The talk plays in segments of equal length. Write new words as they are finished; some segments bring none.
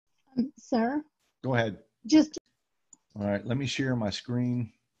Sir, Go ahead. just All right, let me share my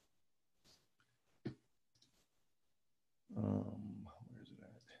screen. Where is it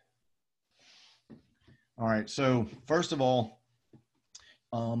at? All right, so first of all,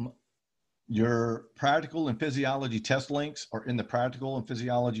 your practical and physiology test links are in the practical and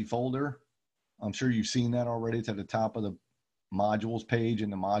physiology folder. I'm sure you've seen that already. It's at the top of the modules page in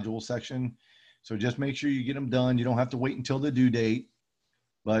the module section. So just make sure you get them done. You don't have to wait until the due date,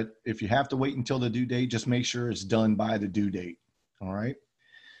 but if you have to wait until the due date, just make sure it's done by the due date. All right.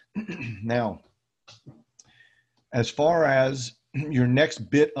 Now, as far as your next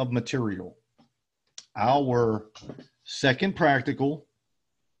bit of material, our second practical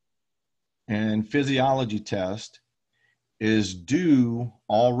and physiology test is due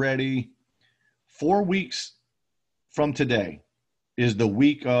already 4 weeks from today is the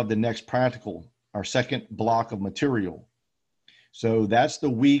week of the next practical, our second block of material. So that's the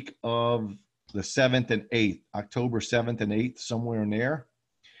week of the 7th and 8th, October 7th and 8th, somewhere in there.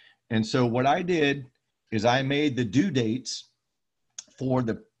 And so what I did is I made the due dates for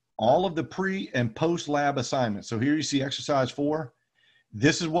all of the pre and post lab assignments. So here you see exercise 4.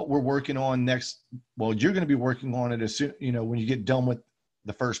 This is what we're working on next. Well, you're going to be working on it as soon, when you get done with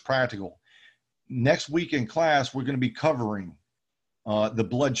the first practical. Next week in class, we're going to be covering the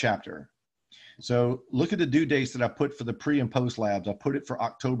blood chapter. So look at the due dates that I put for the pre and post labs. I put it for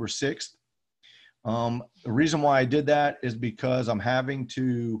October 6th. The reason why I did that is because I'm having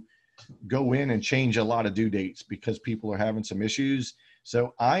to go in and change a lot of due dates because people are having some issues.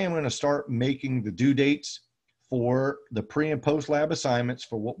 So I am going to start making the due dates for the pre and post lab assignments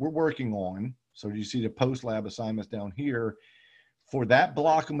for what we're working on. So you see the post lab assignments down here. For that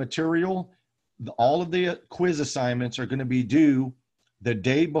block of material, all of the quiz assignments are going to be due the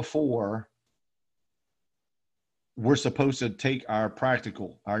day before we're supposed to take our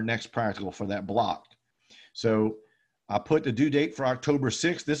next practical for that block. So I put the due date for October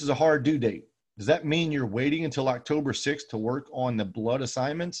 6th. This is a hard due date. Does that mean you're waiting until October 6th to work on the blood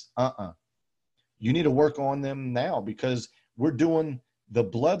assignments? You need to work on them now because we're doing the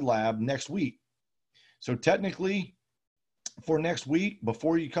blood lab next week. So technically, for next week,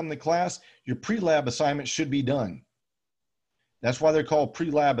 before you come to class, your pre-lab assignment should be done. That's why they're called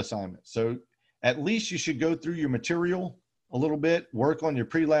pre-lab assignments. So at least you should go through your material a little bit, work on your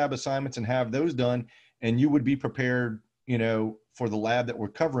pre-lab assignments and have those done, and you would be prepared, for the lab that we're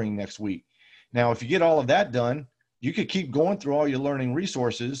covering next week. Now, if you get all of that done, you could keep going through all your learning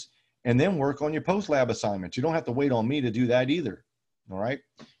resources and then work on your post-lab assignments. You don't have to wait on me to do that either, all right?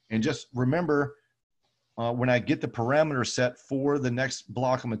 And just remember, when I get the parameters set for the next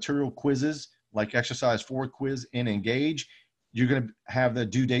block of material quizzes, like exercise 4 quiz and engage, you're going to have the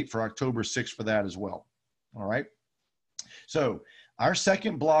due date for October 6th for that as well, all right? So our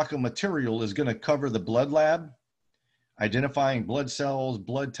second block of material is going to cover the blood lab, identifying blood cells,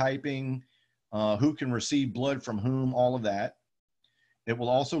 blood typing, who can receive blood from whom, all of that. It will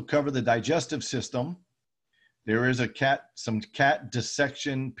also cover the digestive system. There is some cat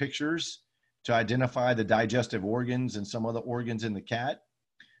dissection pictures to identify the digestive organs and some other organs in the cat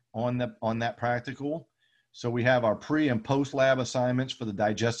on that practical. So we have our pre and post lab assignments for the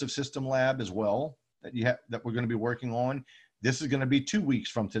digestive system lab as well that we're going to be working on. This is going to be 2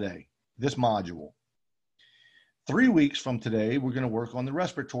 weeks from today, this module. 3 weeks from today, we're going to work on the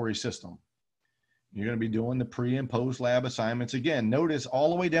respiratory system. You're going to be doing the pre and post lab assignments again. Notice all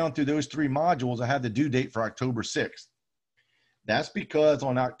the way down through those 3 modules, I have the due date for October 6th. That's because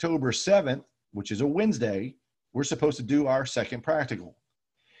on October 7th, which is a Wednesday, we're supposed to do our second practical.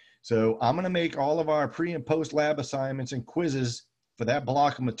 So I'm going to make all of our pre and post lab assignments and quizzes for that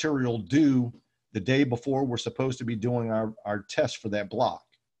block of material due the day before we're supposed to be doing our test for that block.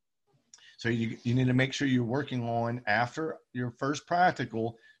 So you need to make sure you're working on, after your first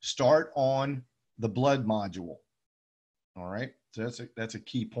practical, start on the blood module. All right, so that's a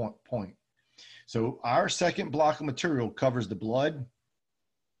key point. So our second block of material covers the blood,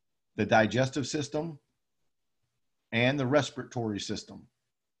 the digestive system, and the respiratory system.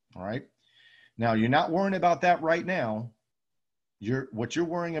 All right. Now you're not worrying about that right now. What you're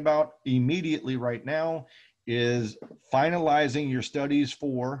worrying about immediately right now is finalizing your studies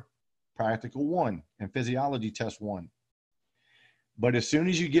for practical 1 and physiology test 1. But as soon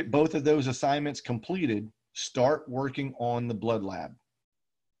as you get both of those assignments completed, start working on the blood lab,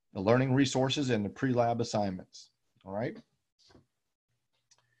 the learning resources, and the pre-lab assignments. All right.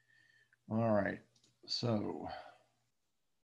 All right. So